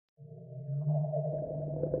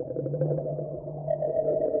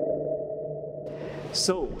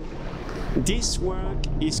So, this work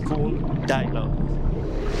is called DïaloG.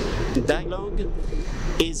 DïaloG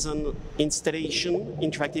is an installation,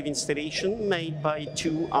 interactive installation made by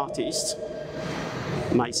two artists,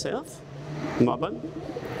 myself, Maurice,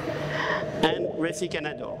 and Refik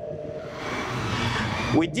Anadol.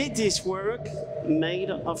 We did this work made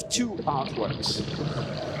of two artworks.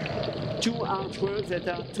 Two artworks that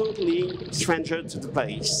are totally stranger to the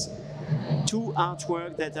place. Two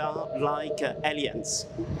artworks that are like aliens,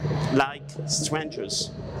 like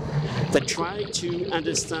strangers, that try to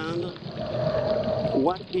understand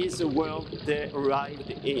what is the world they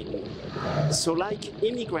arrived in. So like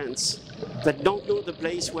immigrants that don't know the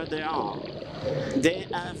place where they are. They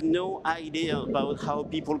have no idea about how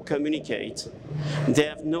people communicate. They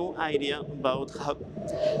have no idea about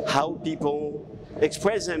how people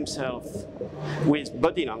express themselves with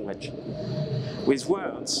body language, with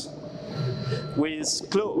words, with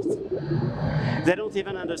clothes. They don't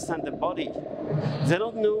even understand the body. They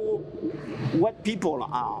don't know what people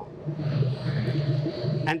are.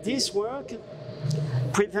 And this work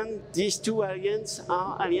presents these two aliens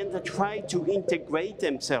are aliens that try to integrate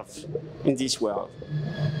themselves in this world.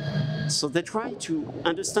 So they try to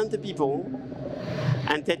understand the people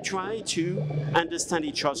and they try to understand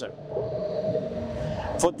each other.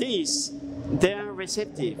 For this, they are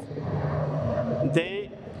receptive.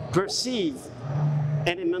 They perceive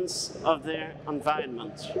elements of their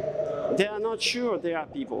environment. They are not sure they are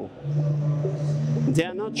people. They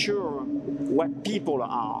are not sure what people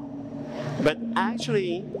are. But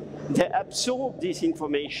actually, they absorb this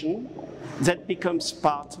information that becomes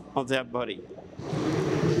part of their body.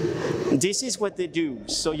 This is what they do.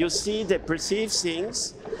 So you see, they perceive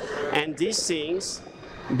things, and these things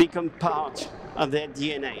become part of their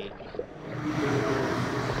DNA.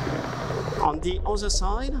 On the other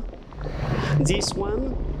side, this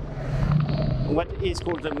one, what is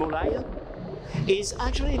called the molai, is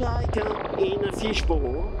actually like in a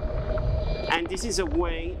fishbowl, and this is a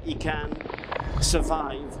way he can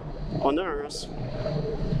survive on Earth.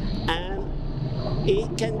 And he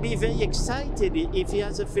can be very excited if he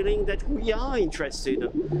has a feeling that we are interested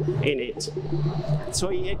in it. So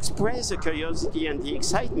he expresses the curiosity and the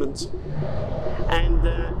excitement. And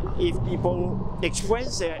if people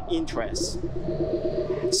express their interest.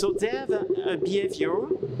 So they have a behavior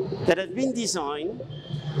that has been designed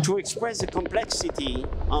to express the complexity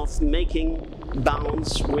of making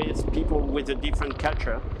bonds with people with a different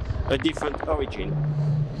culture, a different origin.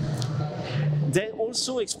 They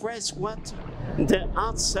also express what the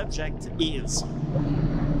art subject is.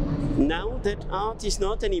 Now that art is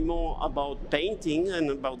not anymore about painting and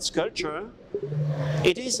about sculpture,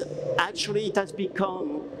 it has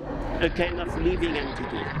become a kind of living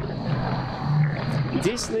entity.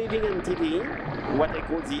 This living entity, what I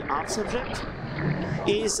call the art subject,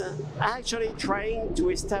 is actually trying to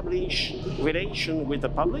establish relation with the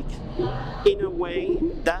public in a way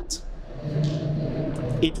that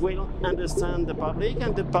it will understand the public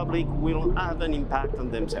and the public will have an impact on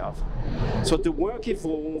themselves. So the work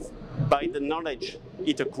evolves by the knowledge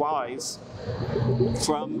it acquires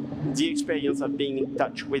from the experience of being in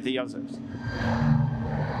touch with the others.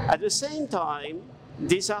 At the same time,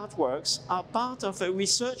 these artworks are part of a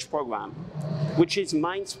research program, which is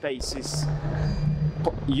MindSpaces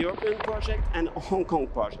European project and Hong Kong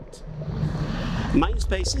project.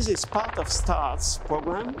 MindSpaces is part of START's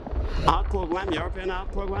program, art program, European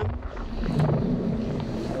art program.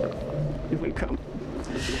 It will come.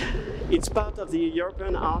 It's part of the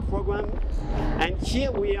European art program, and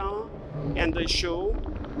here we are in the show,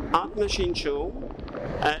 Art Machine Show,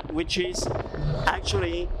 which is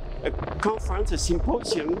actually a conference, a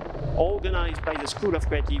symposium organized by the School of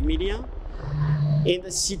Creative Media in the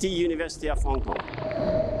CityU University of Hong Kong.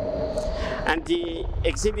 And the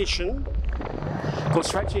exhibition,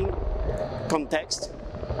 Constructing Context,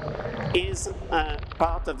 is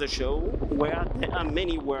part of the show where there are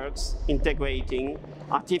many works integrating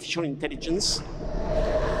artificial intelligence,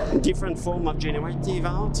 different forms of generative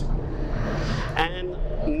art, and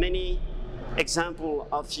many examples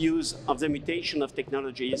of use of the mutation of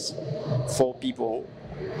technologies for people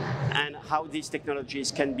and how these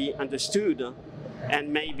technologies can be understood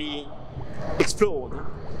and maybe explored,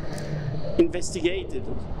 investigated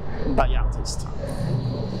by artists.